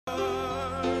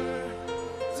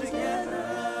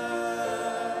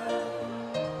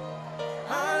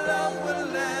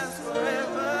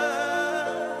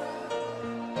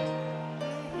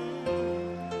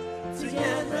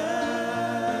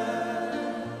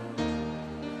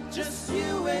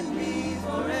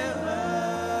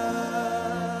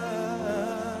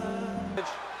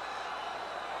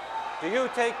you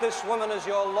take this woman as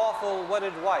your lawful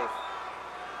wedded wife?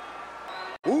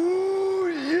 Ooh,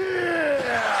 yeah!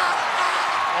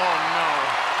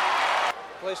 Oh,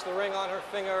 Place the ring on her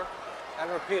finger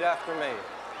and repeat after me.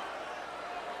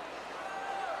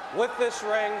 With this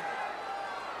ring,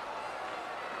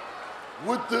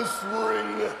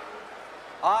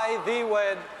 I thee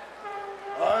wed.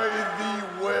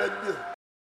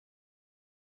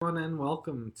 everyone, and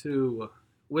welcome to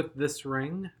With This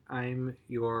Ring. I'm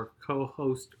your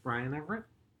co-host, Ryan Everett.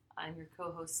 I'm your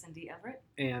co-host, Cindy Everett.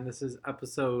 And this is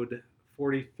episode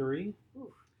 43.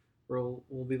 Ooh.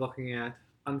 We'll be looking at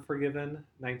Unforgiven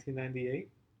 1998.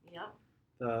 Yep.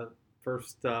 The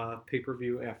first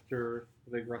pay-per-view after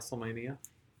the big WrestleMania.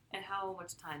 And how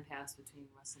much time passed between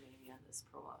WrestleMania and this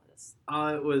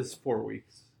promo? It was 4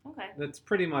 weeks. Okay. That's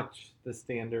pretty much the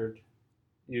standard.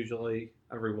 Usually,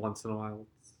 every once in a while,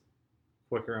 it's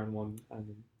quicker on one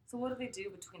end. So what do they do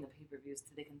between the pay-per-views?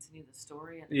 Do they continue the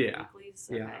story and the weeklies?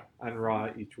 Okay. Yeah. On Raw,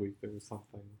 each week there was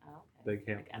something big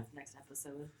happening. Like at the next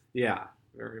episode? Yeah,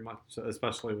 very much.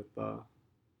 Especially with the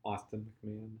Austin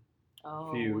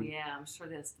McMahon feud. Yeah. I'm sure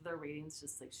their ratings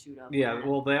just like shoot up. Yeah,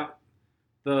 well,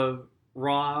 the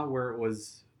Raw where it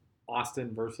was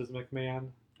Austin versus McMahon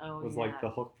was like the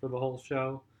hook for the whole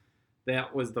show.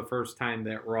 That was the first time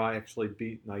that Raw actually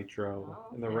beat Nitro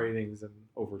in the ratings in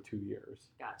over 2 years.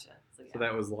 Gotcha. So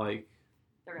that was like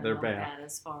they're back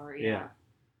as far. Yeah.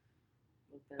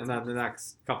 And then the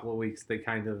next couple of weeks they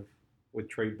kind of would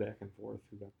trade back and forth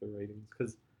who got the ratings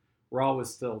because Raw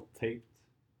was still taped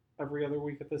every other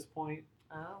week at this point.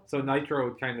 Oh. So Nitro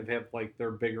would kind of have like their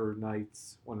bigger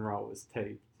nights when Raw was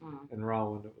taped, and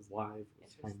Raw when it was live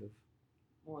was kind of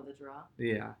more of the draw.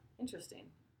 Yeah. Interesting.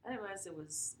 I didn't realize it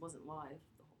wasn't live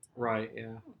the whole time. Right.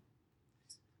 Yeah.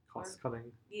 Cost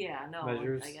cutting. Yeah. No.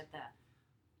 Measures. I get that.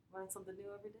 Learn something new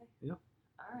every day. Yep.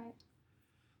 All right.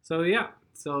 So yeah.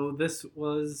 So this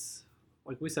was,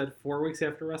 like we said, 4 weeks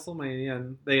after WrestleMania,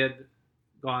 and they had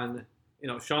gone.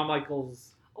 Shawn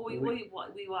Michaels. Oh, we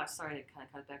watched. Sorry to kind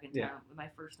of cut back in time. My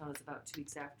first note is about 2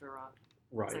 weeks after Raw.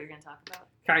 Right. So you're gonna talk about?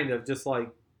 Kind of, just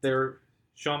like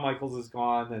Shawn Michaels is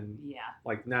gone and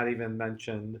like not even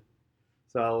mentioned.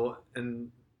 So, and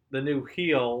the new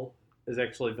heel is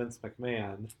actually Vince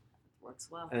McMahon. Works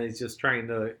well. And he's just trying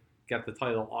to get the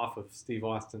title off of Steve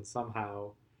Austin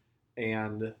somehow.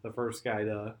 And the first guy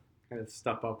to kind of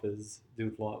step up is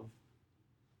Dude Love.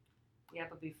 Yeah,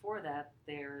 but before that,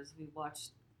 we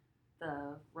watched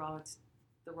the Raw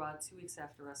 2 weeks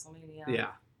after WrestleMania.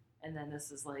 Yeah. And then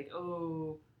this is like,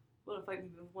 oh, what if I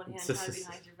move with one hand tied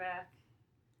behind your back?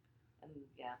 And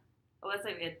yeah. Oh, that's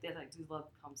like Dude Love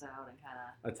comes out and kind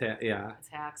of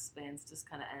attacks, spins, just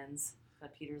kind of ends,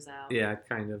 kind of peters out. Yeah,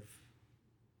 kind of.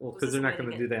 Well, because they're not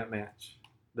going to do that match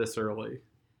this early.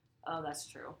 Oh, that's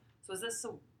true. So is this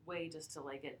a way just to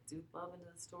like get Dude Love into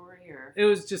the story, or? It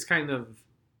was just kind of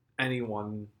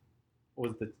anyone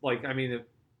was if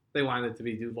they wanted it to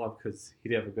be Dude Love because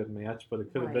he'd have a good match, but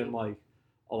it could have been like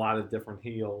a lot of different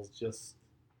heels. Just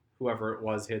whoever it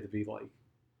was had to be like.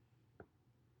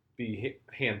 Be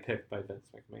handpicked by Vince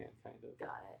McMahon, kind of. Got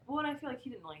it. Well, and I feel like he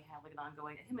didn't really have like an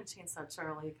ongoing. Him and Chainsaw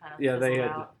Charlie kind of. Yeah,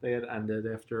 they had ended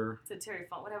after. So Terry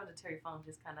Funk. What happened to Terry Funk?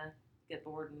 Just kind of get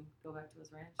bored and go back to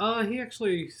his ranch. He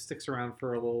actually sticks around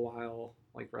for a little while,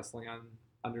 like wrestling on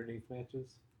underneath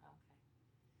matches. Okay.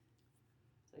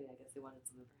 So yeah, I guess they wanted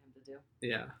something for him to do.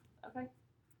 Yeah. Okay.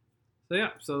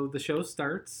 So the show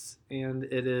starts, and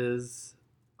it is.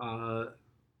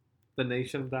 The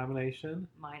Nation of Domination.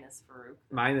 Minus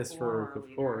Faarooq,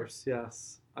 of course,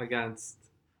 yes. Against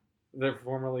their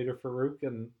former leader, Faarooq,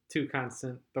 and two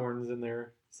constant thorns in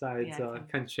their sides,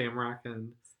 Ken Shamrock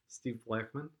and Steve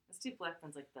Blackman. Steve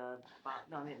Blackman's like Mark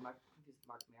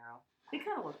Marrow. They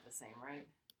kind of look the same, right?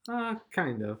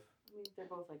 Kind of. I mean, they're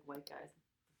both like white guys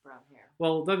with brown hair.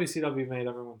 Well, WCW made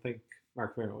everyone think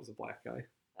Mark Marrow was a black guy.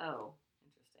 Oh,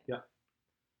 interesting. Yeah.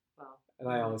 Well. And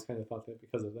I always kind of thought that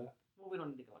because of that. Well, we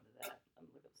don't need to go into that. I'm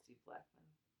looking up Steve Blackman.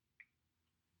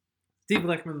 Steve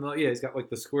Blackman, though, he's got like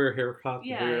the square haircut,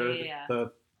 yeah.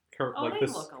 The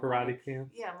this karate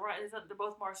pants. Yeah, they're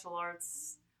both martial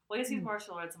arts. Well, I guess he's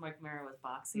martial arts and Mike Mara with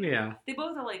boxing. Yeah. They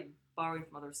both are like borrowing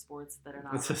from other sports that are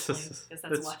not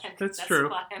wrestling. That's true.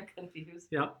 Why I'm confused.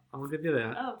 Yeah, I'll give you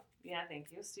that. Oh, yeah, thank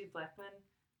you. Steve Blackman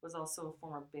was also a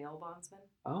former bail bondsman.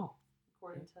 Oh.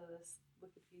 According to this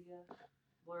Wikipedia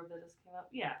blurb that just came up.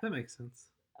 Yeah. That makes sense.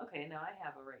 Okay, now I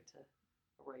have a right to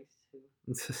could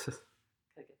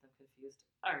get them confused.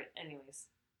 All right. Anyways,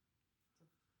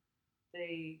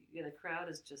 the crowd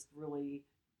is just really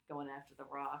going after The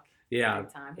Rock. Yeah,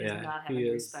 time. He's not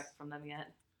having respect from them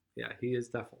yet. Yeah, he is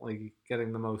definitely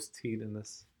getting the most heat in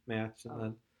this match, and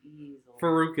then Easily.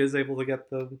 Faarooq is able to get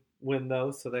the win,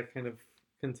 though, so that kind of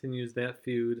continues that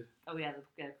feud. Oh, yeah,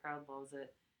 the crowd loves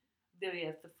it.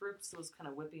 Yeah, the Faarooq was kind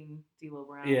of whipping D'Lo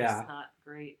Brown. Yeah. It's not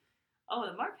great. Oh,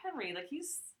 and Mark Henry, like, he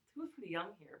was pretty young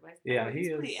here. But He's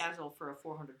pretty agile for a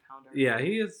 400-pounder. Yeah,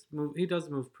 he is. He does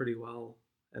move pretty well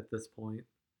at this point.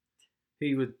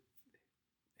 He would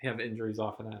have injuries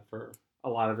off and on for a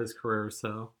lot of his career,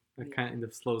 so it kind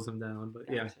of slows him down. But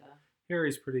Gotcha. yeah,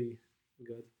 Harry's pretty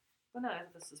good. Well, no, I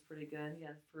thought this was pretty good. Yeah,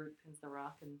 Faarooq pins the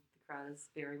Rock, and the crowd is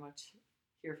very much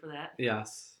here for that.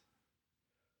 Yes.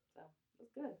 So, it was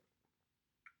good.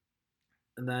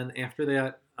 And then after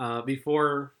that,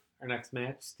 before our next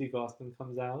match, Steve Austin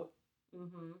comes out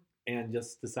and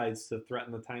just decides to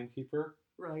threaten the timekeeper.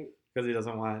 Right. Because he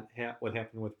doesn't want what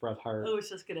happened with Bret Hart. I was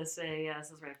just going to say, yeah,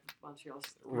 this is right after Montreal.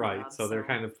 Right, so they're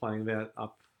kind of playing that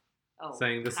up. Oh,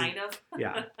 saying this kind of?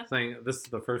 Yeah, saying this is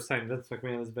the first time Vince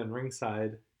McMahon has been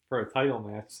ringside for a title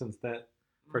match since that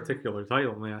particular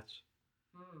title match.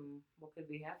 What could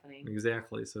be happening?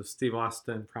 Exactly. So Steve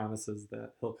Austin promises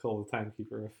that he'll kill the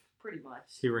timekeeper if pretty much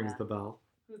he rings the bell.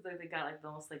 Who's they got like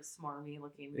the most like smarmy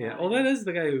looking. Yeah. Well, that is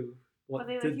the guy who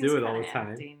did do it all the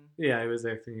time. Acting. Yeah, he was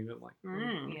acting even like.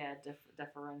 Yeah,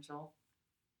 deferential.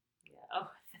 Yeah. Oh,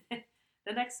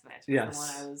 the next match was the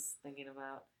one I was thinking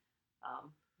about.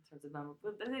 In terms of number,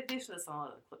 but they should have saw a lot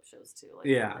of the clip shows too.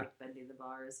 Like bending the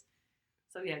bars.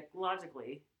 So yeah,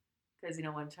 logically, because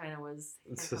when China was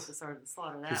handcuffed to Sergeant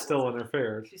Slaughter, She still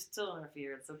interfered.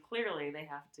 So clearly they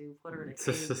have to put her in a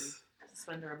cage and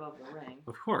suspend her above the ring.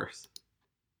 Of course,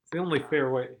 it's the only fair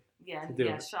way. Yeah, to do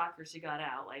it. Shocker, she got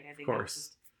out. Like I think it was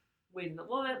just waiting.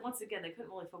 Well, once again, they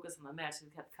couldn't really focus on the match. They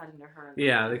kept cutting to her.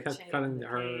 They kept cutting to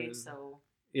her. Cage, so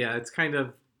yeah, it's kind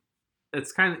of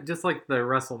just like the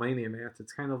WrestleMania match.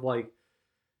 It's kind of like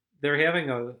they're having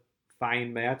a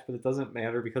fine match, but it doesn't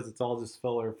matter because it's all just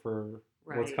filler for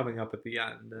what's coming up at the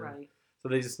end. And so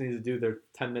they just need to do their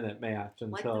 10-minute match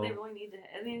until. Like, do they really need to?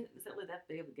 I mean, is it really that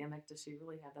big of a gimmick? Does she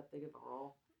really have that big of a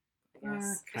role? I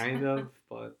guess. Kind of,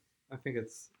 but I think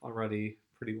it's already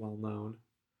pretty well known.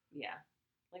 Yeah,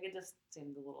 like it just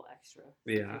seemed a little extra.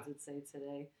 Yeah, I would say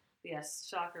today. But yes,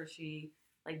 shocker. She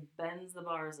like bends the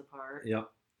bars apart. Yep.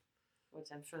 Which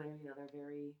I'm sure they're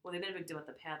very well. They made a big deal with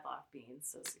the padlock being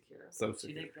so secure. So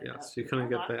secure. Yes, she couldn't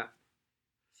get that.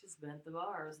 She's bent the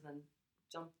bars and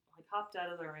then hopped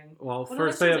out of the ring. Well,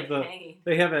 first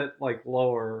they have it like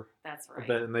lower. That's right. A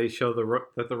bit, and they show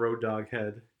that the Road Dogg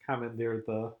had commandeered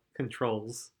the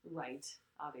controls. Right,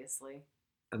 obviously.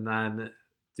 And then,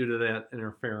 due to that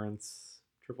interference,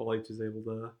 Triple H is able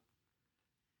to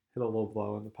hit a low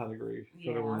blow in the pedigree.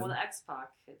 Yeah, well, the X-Pac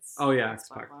hits. Oh yeah,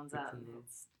 X-Pac runs out and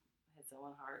hits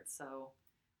Owen Hart. So,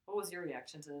 what was your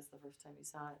reaction to this the first time you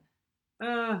saw it?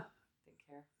 Didn't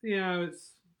care. Yeah, it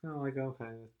was kind of like,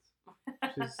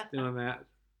 okay, she's doing that.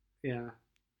 Yeah.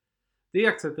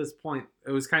 DX at this point,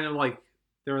 it was kind of like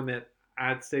they're in that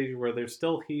odd stage where they're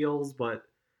still heels, but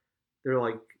they're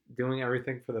like doing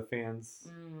everything for the fans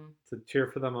to cheer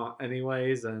for them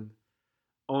anyways. And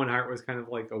Owen Hart was kind of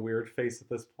like a weird face at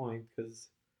this point because,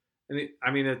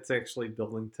 it's actually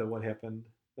building to what happened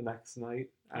the next night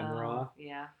on Raw.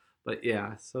 Yeah. But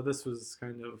yeah, so this was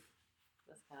kind of.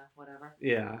 That's kind of whatever.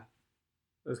 Yeah.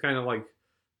 It was kind of like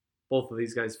both of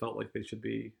these guys felt like they should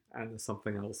be on to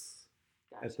something else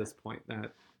at this point.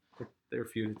 That their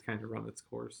feud had kind of run its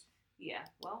course. Yeah,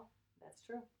 well, that's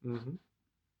true. Mm-hmm.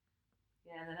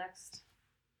 Yeah, and the next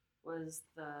was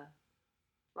the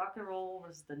Rock and Roll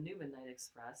versus the New Midnight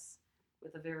Express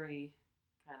with a very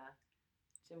kind of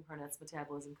Jim Cornette's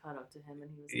metabolism caught up to him, and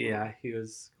he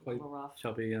was quite rough.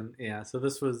 Chubby, and so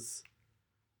this was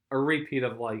a repeat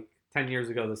of like 10 years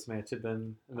ago. This match had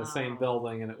been in the same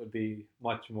building, and it would be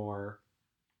much more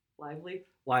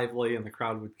lively, and the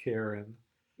crowd would care. And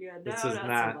this is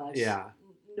not so much. Yeah,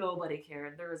 nobody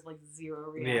cared. There was like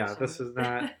zero reaction. Yeah, this is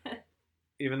not.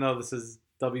 Even though this is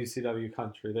WCW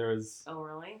country, there is. Oh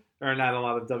really? There are not a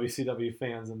lot of WCW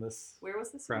fans in this. Where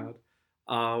was this crowd?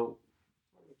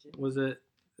 Was it?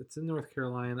 It's in North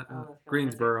Carolina,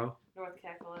 Greensboro. North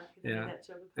Carolina. Yeah.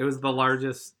 It was the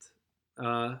largest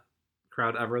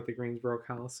crowd ever at the Greensboro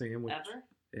Coliseum. Ever?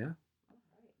 Yeah. Right.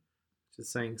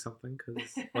 Just saying something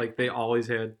because like they always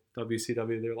had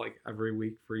WCW there like every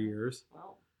week for years.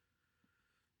 Well.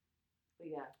 But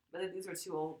yeah, but these were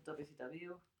two old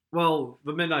WCW. Well,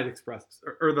 the Midnight Express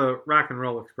or the Rock and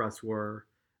Roll Express were,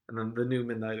 and then the New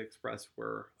Midnight Express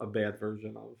were a bad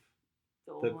version of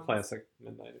the classic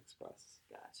Midnight Express.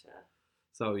 Gotcha.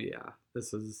 So yeah,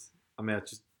 this is a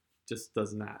match just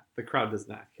does not. The crowd does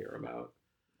not care about.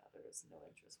 No, there is no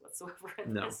interest whatsoever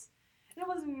in this. It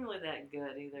wasn't really that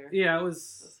good either. Yeah, it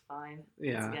was fine.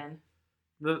 Yeah. Once again.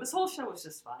 This whole show was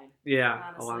just fine. Yeah,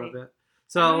 honestly. a lot of it. I know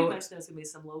So you mentioned there's gonna be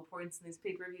some low points in these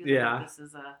pay-per-views. Yeah. This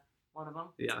is one of them.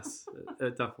 yes,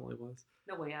 it definitely was.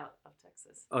 No way out of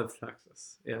Texas. Oh, it's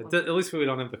Texas. Yeah, at least we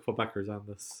don't have the Quebecers on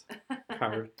this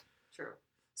card. True.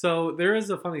 So there is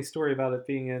a funny story about it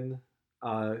being in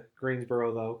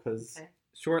Greensboro, though, because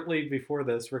shortly before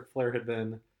this, Ric Flair had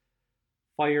been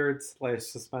fired /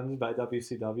 suspended by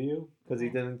WCW because he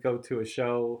didn't go to a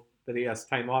show that he asked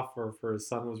time off for his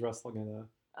son was wrestling in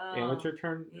a amateur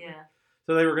tournament. Yeah.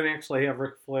 So they were going to actually have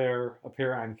Ric Flair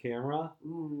appear on camera.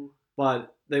 Ooh.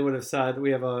 But they would have said,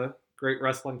 we have a great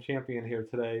wrestling champion here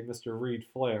today, Mr. Reed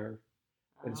Flair,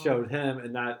 and showed him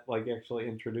and not like actually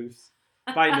introduce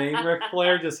by name Ric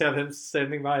Flair, just have him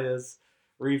standing by as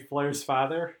Reed Flair's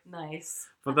father. Nice.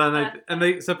 But then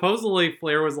they supposedly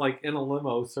Flair was like in a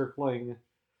limo circling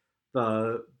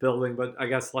the building, but I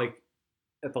guess like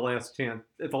at the last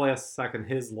second,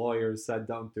 his lawyers said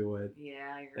don't do it.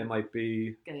 Yeah, it might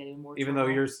be more even trouble.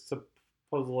 though you're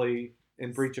supposedly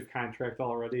in breach of contract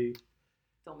already.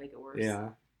 Don't make it worse. Yeah.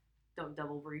 Don't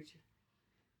double breach.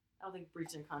 I don't think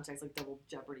breaching contract's like double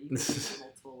jeopardy. You can do it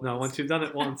multiple ways. No, once you've done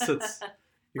it once, it's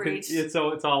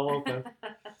it's all open.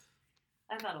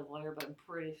 I'm not a lawyer, but I'm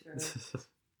pretty sure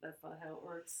that's not how it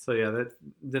works. So yeah, that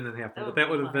didn't happen. But that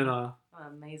would have been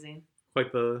amazing.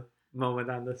 Quite the moment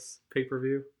on this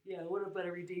pay-per-view. Yeah, it would have been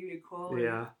a redeeming quality.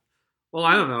 Yeah. Well,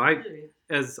 I don't know.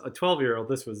 As a 12-year-old,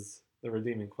 this was the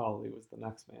redeeming quality was the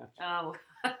next match. Oh,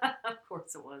 of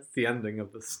course it was. The ending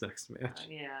of this next match.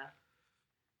 Yeah.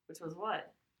 Which was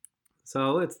what?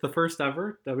 So it's the first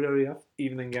ever WWF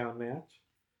evening gown match.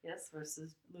 Yes,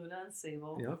 versus Luna and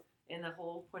Sable. Yep. And the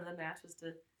whole point of the match was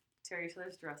to tear each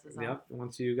other's dresses off. Yep.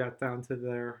 Once you got down to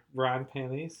their bra and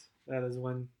panties, that is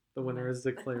when the winner is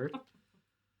declared.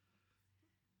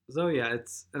 So yeah,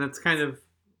 it's kind of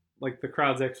like the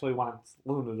crowds actually want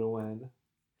Luna to win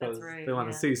because they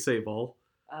want to see Sable.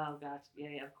 Oh gosh,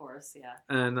 yeah, of course, yeah.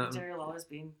 And Jerry Lawler's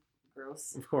being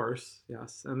gross. Of course,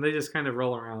 yes, and they just kind of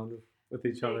roll around with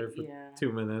each other for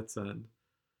 2 minutes, and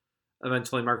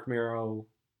eventually Mark Mero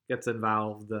gets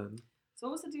involved. And so,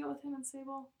 what was the deal with him and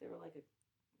Sable? They were like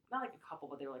not like a couple,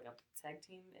 but they were like a tag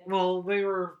team. Well,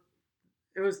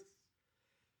 it was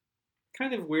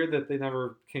kind of weird that they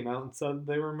never came out and said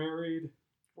they were married.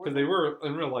 Because they were,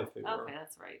 in real life they were. Okay,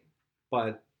 that's right.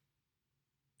 But,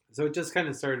 so it just kind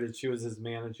of started, she was his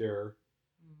manager.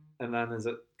 And then as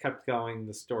it kept going,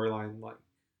 the storyline, like,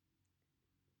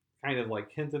 kind of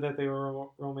like hinted that they were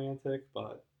romantic,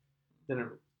 but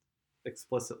didn't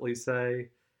explicitly say.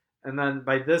 And then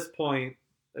by this point,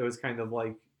 it was kind of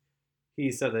like, he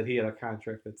said that he had a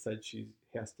contract that said she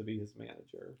has to be his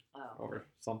manager. Or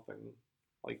something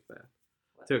like that.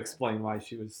 To explain why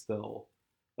she was still,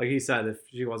 like he said, if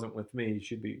she wasn't with me,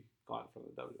 she'd be gone from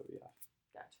the WWF.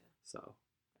 Gotcha. So. Gotcha.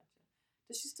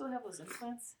 Does she still have those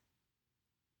implants?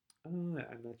 I'm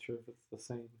not sure if it's the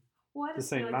same. Well, I just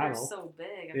feel like they're so big.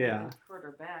 I think they hurt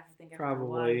her back. I think after a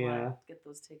while, you get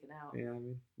those taken out. Yeah, I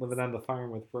mean, living on the farm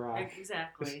with Brock.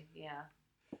 Exactly. Yeah.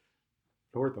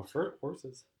 Or the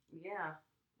horses. Yeah.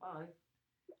 Well,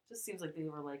 it just seems like they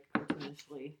were like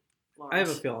cartoonishly large. I have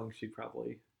a feeling she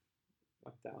probably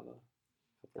went down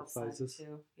a couple sizes.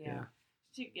 Too. Yeah.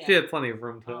 She had plenty of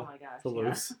room to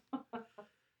lose.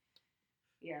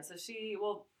 Yeah, so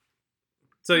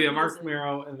Mark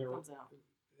Mero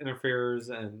interferes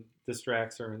and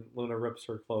distracts her, and Luna rips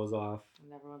her clothes off.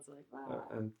 And everyone's like, wow.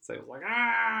 And Sable's like,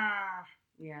 ah!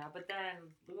 Yeah, but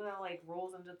then Luna, like,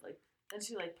 rolls into, like, then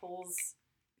she, like, pulls...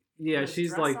 Yeah,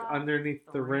 she's, like, underneath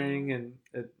the ring, and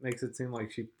it makes it seem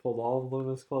like she pulled all of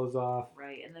Luna's clothes off.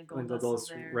 Right, and then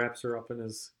Goldust wraps her up in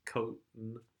his coat,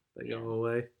 and they go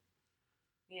away.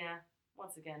 Yeah,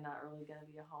 once again, not really going to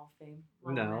be a Hall of Fame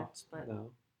match, but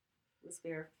it was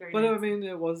very But, nice. I mean,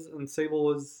 it was, and Sable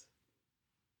was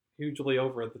hugely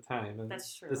over at the time. And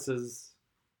that's true. This is,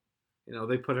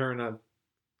 they put her in a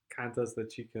contest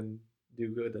that she can do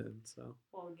good in, so.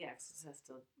 Well, yeah, because she has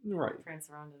to prance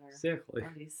around in her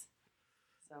undies.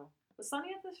 So, was Sunny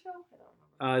at this show? I don't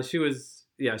remember.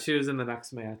 She was in the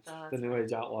next match, the New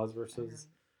Age Outlaws versus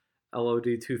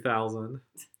LOD 2000.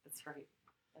 That's right.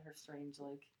 And her strange,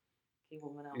 like,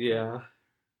 Cableman outfit. Yeah.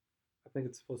 I think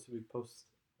it's supposed to be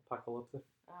post-apocalyptic.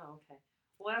 Oh, okay.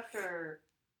 Well, after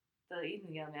the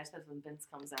evening gown match, that's when Vince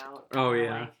comes out. Oh,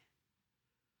 yeah. Like,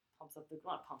 pumps up the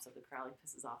crowd, like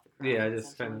pisses off the crowd. Yeah,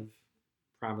 just kind of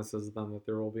promises them that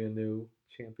there will be a new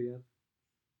champion.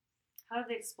 How did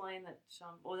they explain that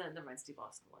Shawn... Oh, never mind, Steve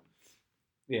Austin won.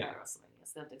 Yeah. At WrestleMania.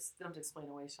 So they don't have to explain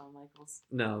away Shawn Michaels.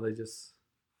 No, they just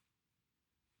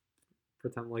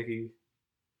pretend like he...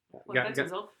 went back to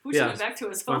his old plan.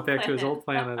 Went back to his old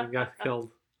plan and got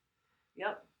killed.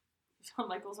 Yep. Shawn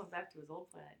Michaels went back to his old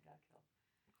planet and got killed.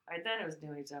 All right, then it was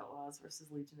New Age Outlaws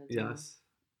versus Legion of Doom. Yes.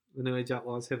 The New Age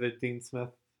Outlaws have a Dean Smith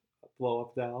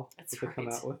blow-up doll That's that they come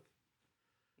out with.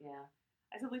 Yeah.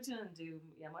 I said Legion and Doom,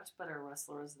 much better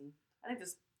wrestlers. And I think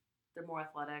they're more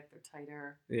athletic, they're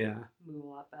tighter. Yeah. Move a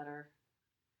lot better.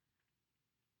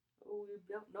 Oh, we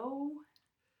don't know.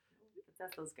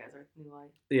 That's those guys are New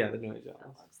Light. Yeah, the New Age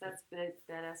Outlaws. That's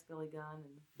Badass Billy Gunn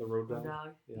and the Road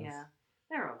Dogg. Yes. Yeah,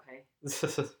 they're okay.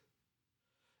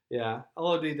 Yeah,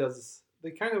 LOD does.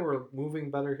 They kind of were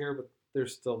moving better here, but they're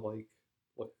still like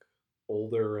look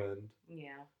older and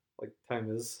like time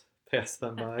has passed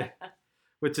them by,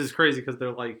 which is crazy because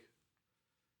they're like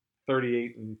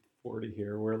 38 and 40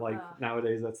 here. Where like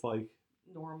nowadays that's like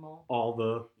normal. All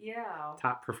the top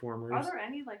Are performers. there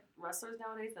any like wrestlers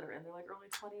nowadays that are in their like early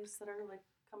 20s that are like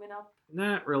coming up?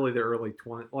 Not really the early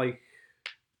 20s. Like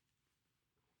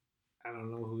I don't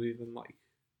know who even like.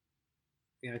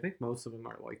 Yeah, I think most of them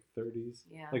are like 30s.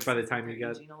 Yeah. Like by the time you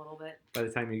get a little bit. By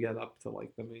the time you get up to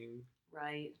like the main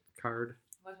card.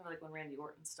 I remember like when Randy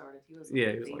Orton started, he was he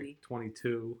was like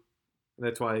 22. And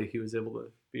that's why he was able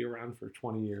to be around for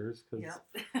 20 years. Because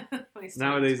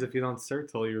nowadays, if you don't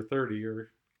start till you're 30, you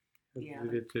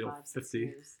get to 5, 6 50.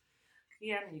 years.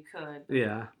 Yeah, I mean, you could.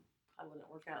 Yeah. I wouldn't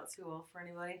work out too well for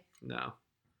anybody. No.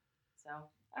 So,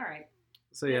 all right.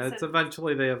 So yeah, it's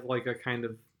eventually they have like a kind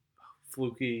of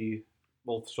fluky.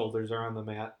 Both shoulders are on the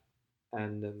mat,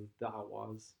 and then the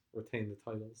Outlaws retain the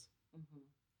titles. Mm-hmm.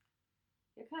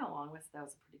 Yeah, kind of long with that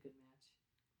was a pretty good match.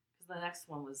 Because the next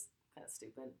one was kind of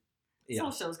stupid. This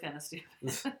whole show's kind of stupid.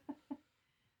 This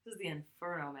is the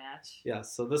Inferno match. Yeah,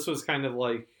 so this was kind of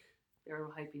like they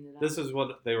were hyping it up. This is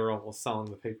what they were almost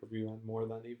selling the pay-per-view on more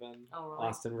than even really?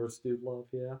 Austin versus Dude Love.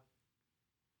 Yeah.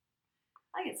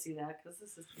 I can see that because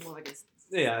this is more like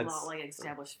a lot like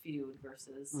established feud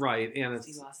versus and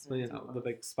Steve it's Austin the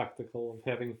big spectacle of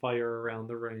having fire around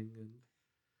the ring and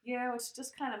which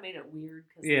just kind of made it weird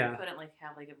because they couldn't like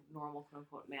have like a normal quote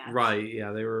unquote match.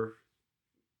 They were.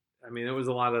 I mean, it was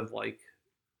a lot of like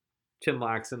chin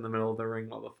locks in the middle of the ring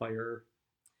while the fire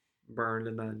burned,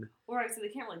 and then so they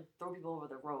can't really throw people over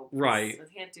the rope. So they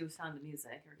can't do Sound of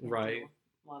Music or do a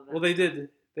lot of that. Well, they did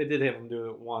have them do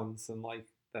it once, and like.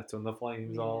 That's when the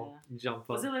flames all jump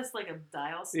up. Was it just like a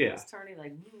dial turning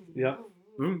like?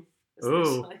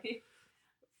 Oh.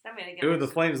 That made it Ooh, the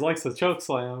flames likes the choke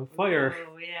slam. Fire.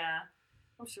 Oh yeah.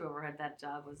 I'm sure whoever had that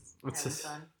job was having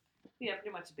fun. Yeah,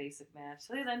 pretty much a basic match.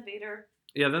 So then Vader.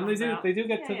 Yeah, then they do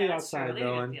get to the outside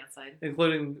though, and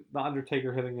including the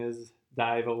Undertaker hitting his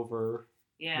dive over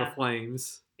the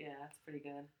flames. Yeah, that's pretty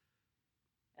good.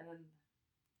 And then.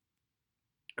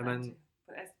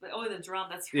 The drum,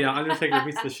 that's right. Yeah, Undertaker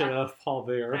beats the shit out of Paul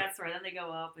Bearer. That's right. Then they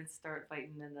go up and start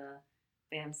fighting in the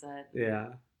band set.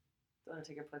 Yeah. The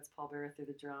Undertaker puts Paul Bearer through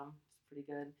the drum. It's pretty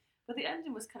good. But the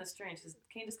ending was kind of strange because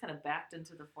Kane just kind of backed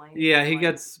into the flames. Yeah, he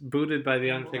gets booted by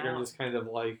the Undertaker and just kind of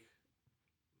like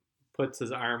puts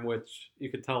his arm, which you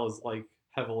could tell is like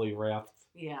heavily wrapped.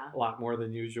 Yeah. A lot more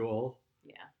than usual.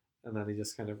 Yeah. And then he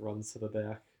just kind of runs to the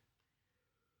back.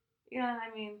 Yeah, I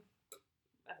mean...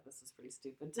 This is pretty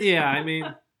stupid. Yeah, I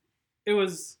mean, it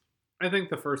was. I think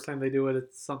the first time they do it,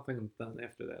 it's something. Then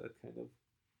after that, it kind of.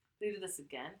 They do this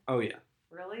again? Oh yeah.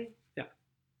 Really? Yeah.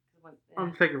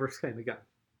 Undertaker versus Kane again.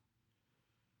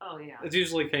 Oh yeah. It's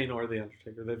usually Kane or the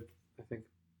Undertaker. I think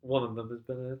one of them has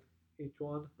been in each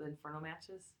one. The Inferno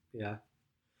matches. Yeah.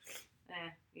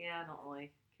 Yeah, I don't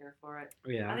really care for it.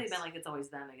 Yeah. I think it's always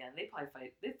them again. They probably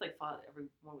fight. They've fought every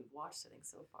one we've watched. I think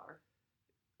so far.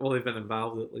 Well, they've been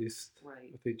involved at least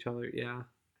with each other, yeah.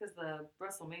 Because the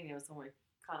WrestleMania was when we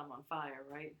caught them on fire,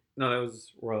 right? No, that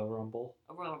was Royal Rumble.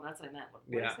 Oh, Royal Rumble, that's what I meant. What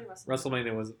did I say,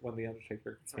 WrestleMania was when the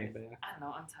Undertaker came back. I don't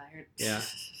know, I'm tired. Yeah,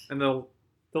 and they'll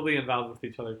be involved with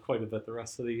each other quite a bit the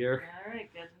rest of the year. Yeah, all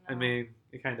right, good to know. I mean,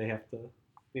 you kind of have to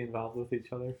be involved with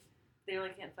each other. They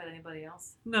really can't fight anybody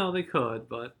else? No, they could,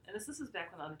 but... And this is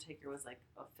back when the Undertaker was like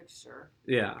a fixture.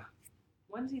 Yeah.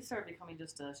 When did he start becoming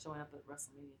just a showing up at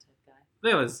WrestleMania type guy?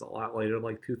 That was a lot later,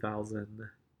 like 2009.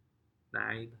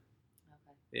 Okay.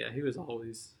 Yeah, he was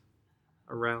always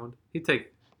around. He'd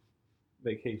take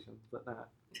vacations, but not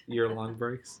year-long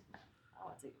breaks. I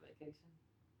want to take a vacation.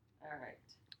 All right.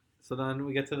 So then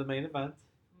we get to the main event.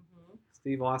 Mm-hmm.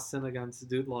 Steve Austin against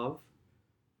Dude Love.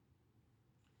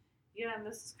 Yeah, and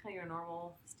this is kind of your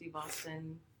normal Steve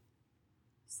Austin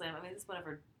slam. I mean, this is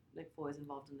whenever Mick Foley's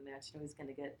involved in the match. You know he's going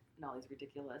to get in all these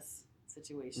ridiculous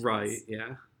situations. Right,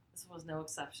 yeah. This was no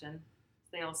exception.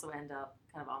 They also end up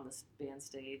kind of on this band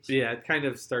stage. Yeah, it kind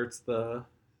of starts the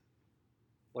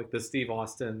Steve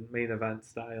Austin main event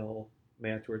style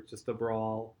match where it's just a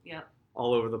brawl. Yep.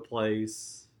 All over the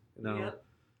place. You know, Yep.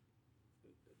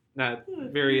 not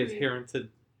very adherent to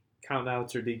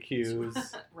countouts or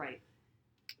DQs. Right.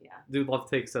 Yeah. Dude Love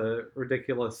takes a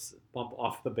ridiculous bump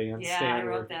off the bandstand. Yeah, I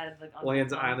wrote that. Like,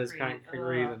 lands on his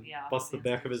concrete and yeah, busts the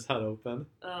back of his head open.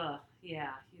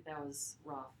 Yeah, that was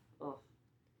rough. Ugh.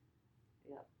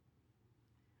 Yep.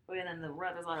 Oh, yeah, and then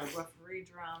there's a lot of referee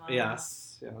drama.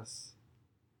 Yes.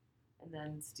 And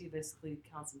then Steve basically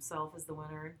counts himself as the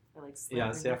winner. They're like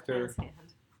yes, after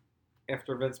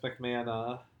Vince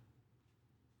McMahon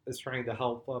is trying to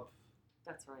help up.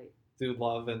 That's right. Dude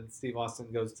Love, and Steve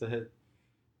Austin goes to hit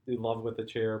Dude Love with the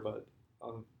chair, but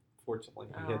unfortunately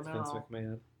he hits Vince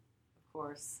McMahon. Of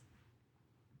course.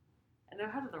 And then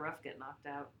how did the ref get knocked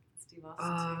out? Steve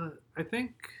Austin too? I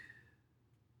think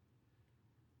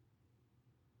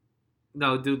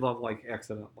no, Dude Love like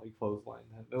accidentally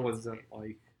clotheslined him. It wasn't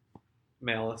like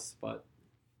malice, but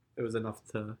it was enough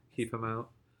to keep him out.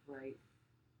 Right.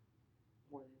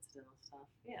 More than incidental stuff.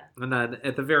 Yeah. And then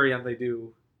at the very end, they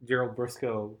do. Gerald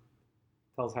Briscoe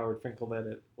tells Howard Finkel that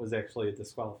it was actually a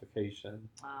disqualification.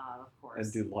 Of course.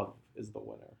 And Dude Love is the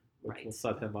winner, which will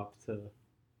set him up to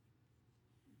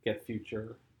get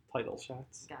future title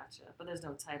shots. Gotcha. But there's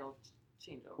no title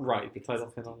changeover. Right. The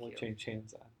title can only change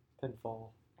hands on pinfall.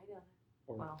 I know.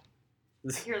 Well,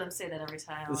 I hear them say that every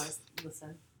time. I always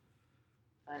listen.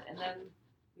 And then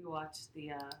we watched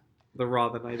the Raw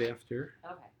the night after.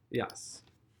 Okay. Yes.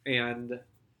 And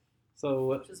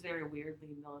so... Which was very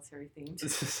weirdly military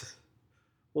themed.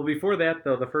 Well, before that,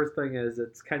 though, the first thing is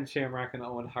it's Ken Shamrock and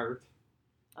Owen Hart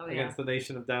against the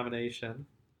Nation of Domination.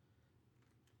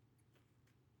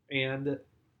 And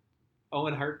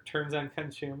Owen Hart turns on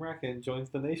Ken Shamrock and joins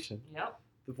the Nation. Yep.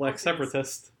 The Black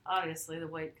Separatist. Obviously, the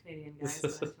white Canadian guys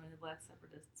joined the Black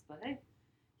Separatists. But hey,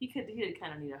 he did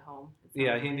kind of need a home.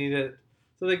 Yeah, he needed...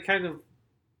 So they kind of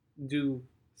do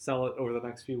sell it over the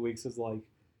next few weeks as like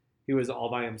he was all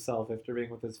by himself after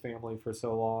being with his family for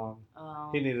so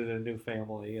long. He needed a new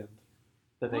family, and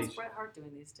the Nation... What's Bret Hart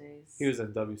doing these days? He was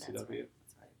in WCW. That's right,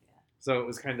 yeah. So it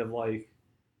was kind of like,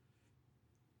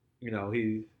 you know,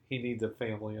 he needs a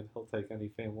family, and he'll take any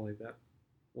family that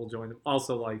will join him.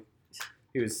 Also, like,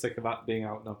 he was sick about being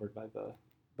outnumbered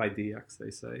by DX, they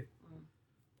say.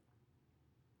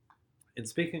 And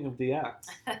speaking of DX,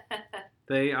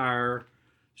 they are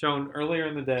shown earlier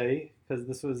in the day,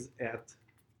 because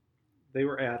they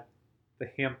were at the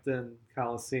Hampton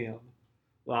Coliseum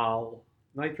while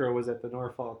Nitro was at the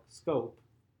Norfolk Scope,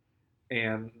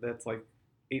 and that's like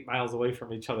 8 miles away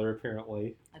from each other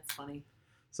apparently. That's funny.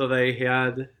 So they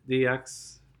had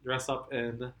DX dress up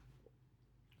in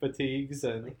fatigues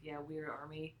and like, weird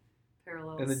army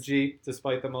parallels. in the Jeep,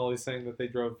 despite them always saying that they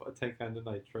drove a tank onto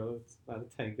Nitro. It's not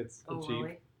a tank, it's a Jeep.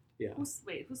 Really? Yeah. Who said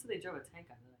they drove a tank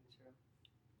onto Nitro?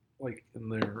 Like in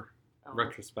their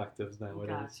retrospectives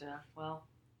nowadays. Gotcha. Well,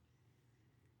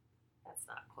 that's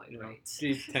not quite right.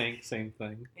 Jeep, tank, same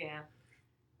thing. Yeah.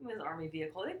 It was an army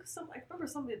vehicle. I remember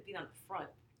somebody being on the front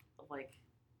of like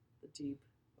the Jeep.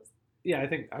 Yeah, I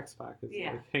think X-Pac is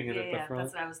like hanging at the front.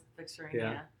 That's what I was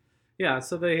picturing. Yeah,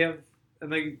 so they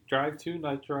drive to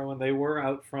Nitro, and they were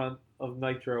out front of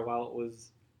Nitro while it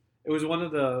was one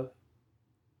of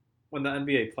when the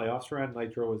NBA playoffs ran,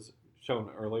 Nitro was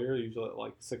shown earlier, usually at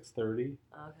like 6:30.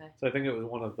 Okay. So I think it was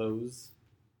one of those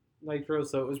Nitros,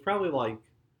 so it was probably like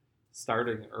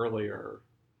starting earlier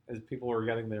as people were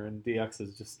getting there, and DX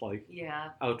is just like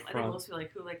out front. I think most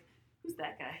people like, who's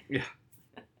that guy? Yeah.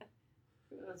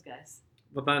 Who are those guys?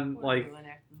 But then like,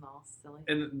 all silly.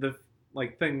 and the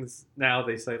like things now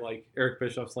they say like Eric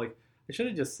Bischoff's like, I should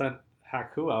have just sent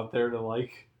Haku out there to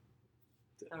like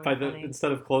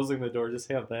instead of closing the door, just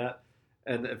have that,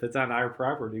 and if it's on our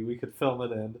property, we could film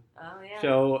it and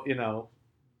show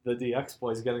the DX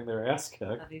boys getting their ass kicked.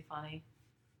 That'd be funny.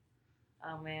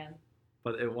 Oh man.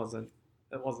 But it wasn't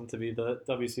to be. The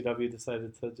WCW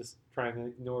decided to just try and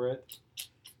ignore it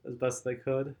as best they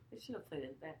could. They should have played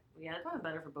it back. Yeah, it's probably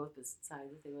better for both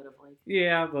sides if they would have like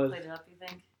played it up, you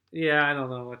think? Yeah, I don't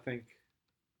know. I think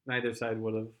neither side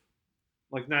would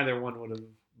have, neither one would have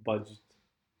budged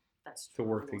to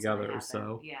work together.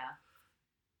 So yeah,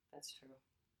 that's true.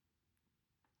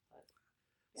 But,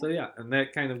 So yeah, and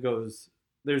that kind of goes.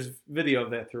 There's video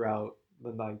of that throughout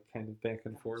the night, kind of back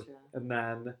and forth, and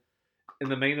then in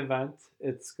the main event,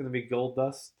 it's going to be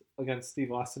Goldust against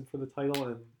Steve Austin for the title,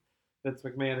 and Vince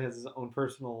McMahon has his own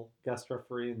personal guest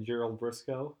referee in Gerald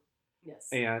Briscoe. Yes.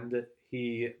 And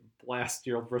he blasts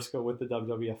Gerald Briscoe with the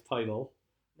WWF title,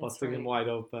 busting him wide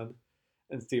open,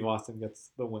 and Steve Austin gets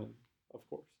the win, of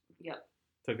course. Yep.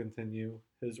 To continue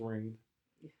his reign.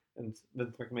 Yeah. And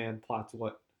Vince McMahon plots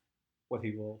what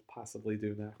he will possibly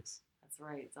do next. That's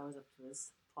right. It's always up to his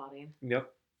plotting.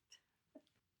 Yep.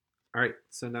 All right,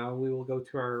 so now we will go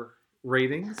to our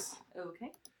ratings.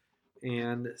 Okay.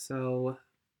 And so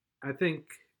I think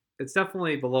it's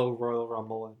definitely below Royal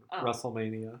Rumble and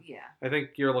WrestleMania. Yeah. I think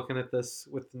you're looking at this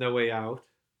with No Way Out.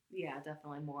 Yeah,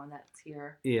 definitely more on that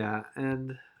tier. Yeah,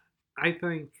 and I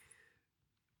think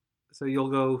so.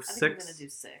 You'll go 6. I think I'm gonna do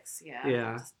 6. Yeah.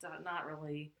 Yeah. Just not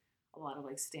really a lot of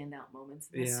like standout moments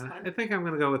in this one. I think I'm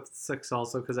gonna go with 6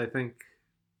 also because I think,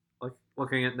 like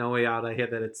looking at No Way Out, I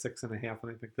had that at 6.5,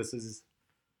 and I think this is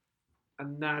a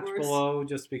notch below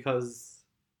just because.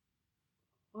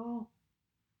 Well,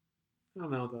 I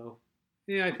don't know though.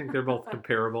 Yeah, I think they're both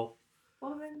comparable.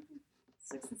 Well, then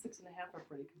 6 and 6.5 are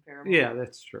pretty comparable. Yeah,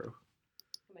 that's true.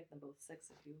 I'll make them both 6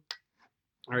 if you.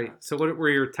 All right. So, what were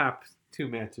your top 2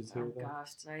 matches here? Oh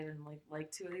gosh, did I even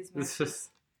like 2 of these matches?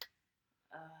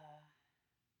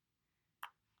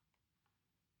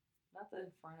 Not the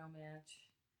Inferno match,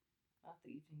 not the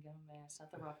Evening Gun match,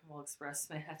 not the Rock and Roll Express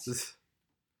match.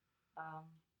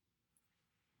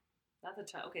 Not the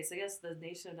okay. So I guess the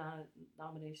Nation of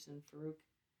Domination Faarooq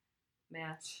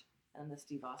match and the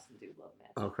Steve Austin Dude Love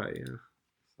match. Okay, yeah.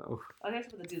 So I'll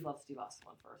actually put the Dude Love Steve Austin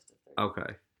one first.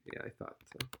 Okay, yeah, I thought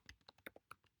so.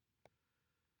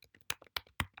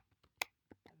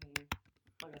 I mean,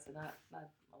 like I said, not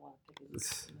a lot of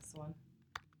pickers in this one.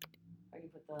 Are you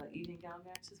put the Evening Gown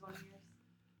match as one of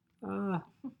yours?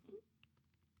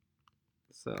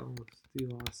 So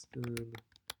Steve Austin.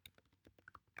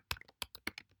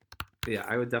 Yeah,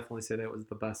 I would definitely say that was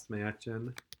the best match.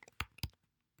 And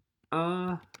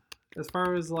as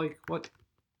far as like what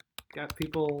got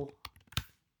people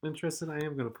interested, I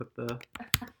am gonna put the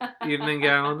Evening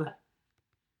Gown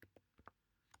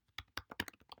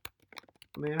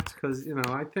match because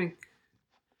I think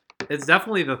it's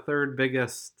definitely the 3rd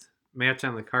biggest match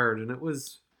on the card, and it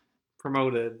was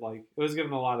promoted like it was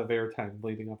given a lot of airtime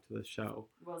leading up to the show.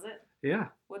 Was it? Yeah.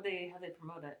 How they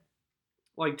promote it?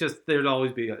 Like just there'd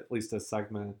always be at least a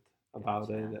segment about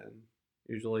it, and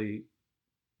usually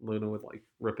Luna would like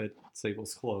rip at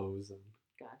Sable's clothes and.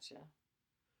 Gotcha.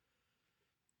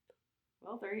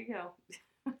 Well, there you go.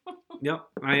 Yep,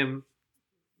 I am.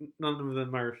 None of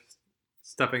them are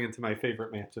stepping into my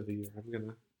favorite match of the year. I'm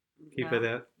gonna keep it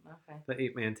at the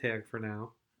 8-man tag for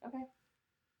now. Okay.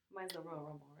 Mine's the Royal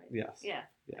Rumble, right? Yes. Yeah.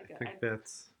 I think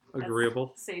that's agreeable.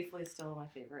 That's safely still my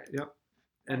favorite. Yep.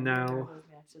 And now those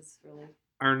matches really.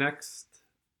 Our next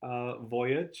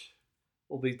voyage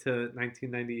will be to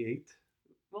 1998.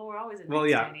 Well, we're always in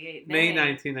 1998. May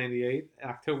 1998,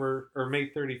 October or May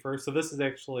 31st. So this is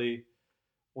actually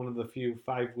one of the few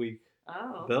 5-week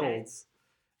builds,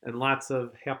 and lots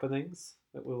of happenings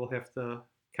that we will have to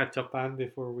catch up on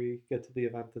before we get to the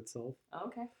event itself.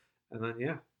 Okay. And then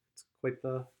it's quite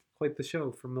the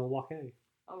show from Milwaukee.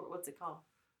 Oh, what's it called?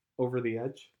 Over the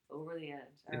Edge. Over the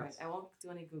Edge. All right. I won't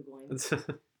do any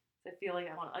Googling. I feel like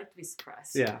I like to be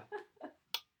surprised. Yeah.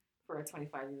 For a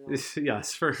 25-year-old.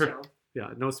 Yes, for show.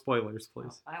 Yeah, no spoilers,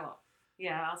 please. Oh, I won't.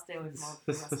 Yeah, I'll stay away from all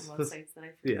the wrestling websites that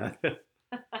I forget. Yeah.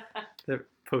 They're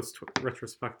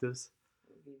post-retrospectives.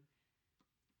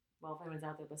 Well, if anyone's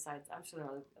out there besides, I'm sure there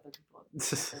are other people out there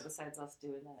besides us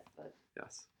doing that, but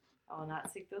yes. I will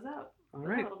not seek those out. All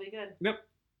right. It'll be good. Yep.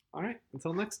 All right.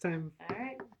 Until next time. All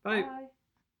right. Bye. Bye.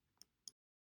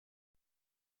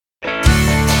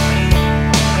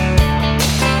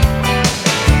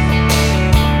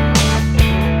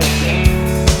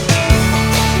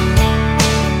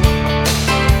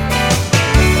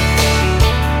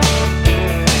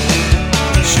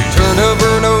 Up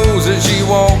her nose as she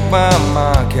walked by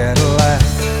my Cadillac.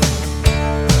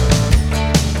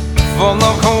 From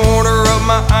the corner of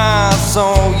my eye I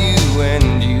saw you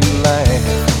and you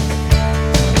laughed.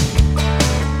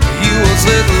 You were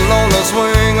sitting on the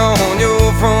swing on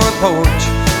your front porch,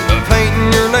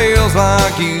 painting your nails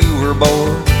like you were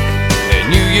bored.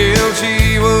 And you yelled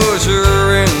she was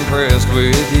sure impressed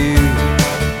with you.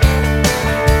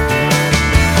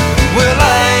 Well,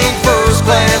 I ain't first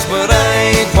class, but I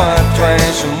ain't quite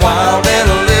trash. I'm wild and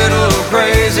a little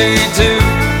crazy too.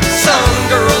 Some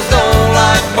girls don't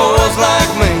like boys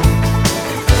like me.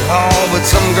 Oh, but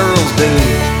some girls do.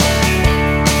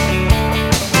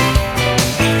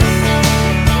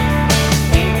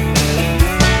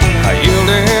 I yelled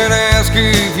and asked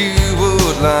if you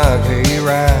would like a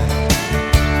ride.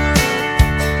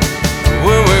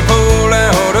 When we pulled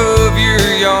out of your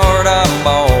yard, I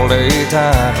bawled a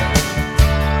tie.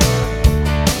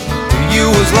 You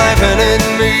was laughing at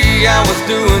me, I was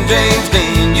doing James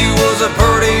Dean. You was the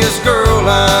prettiest girl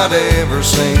I'd ever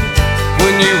seen.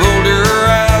 When you rolled your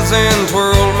eyes and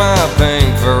twirled my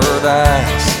pink furred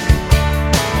eyes.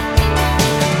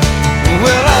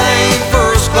 Well, I ain't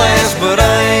first class, but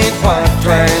I ain't quite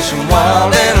trash.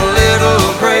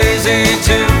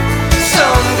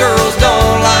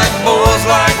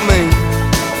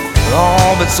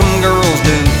 Oh, but some girls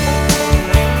do.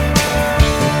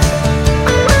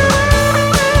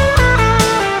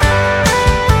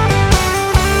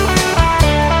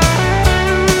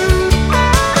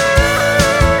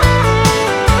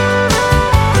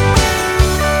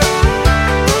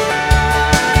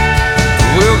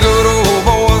 Well, good old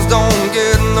boys don't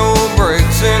get no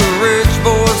breaks, and rich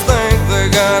boys think they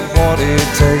got what it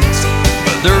takes.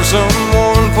 But there's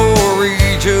someone for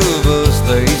each of us,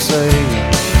 they say.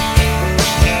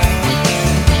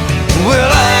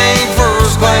 Well, I ain't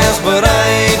first class, but I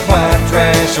ain't white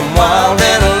trash. I'm wild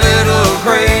and a little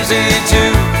crazy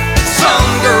too. Some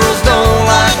girls don't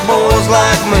like boys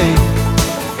like me.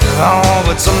 Oh,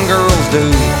 but some girls do.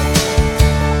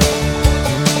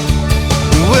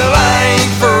 Well, I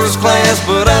ain't first class,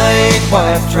 but I ain't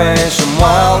white trash. I'm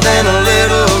wild and a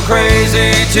little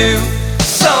crazy too.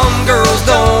 Some girls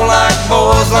don't like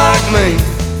boys like me.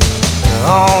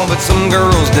 Oh, but some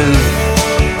girls do.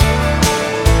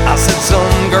 I said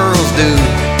some girls do.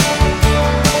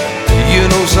 You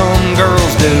know some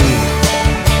girls do.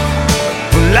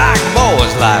 Like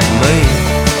boys like me.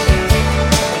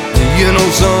 You know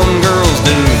some girls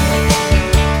do.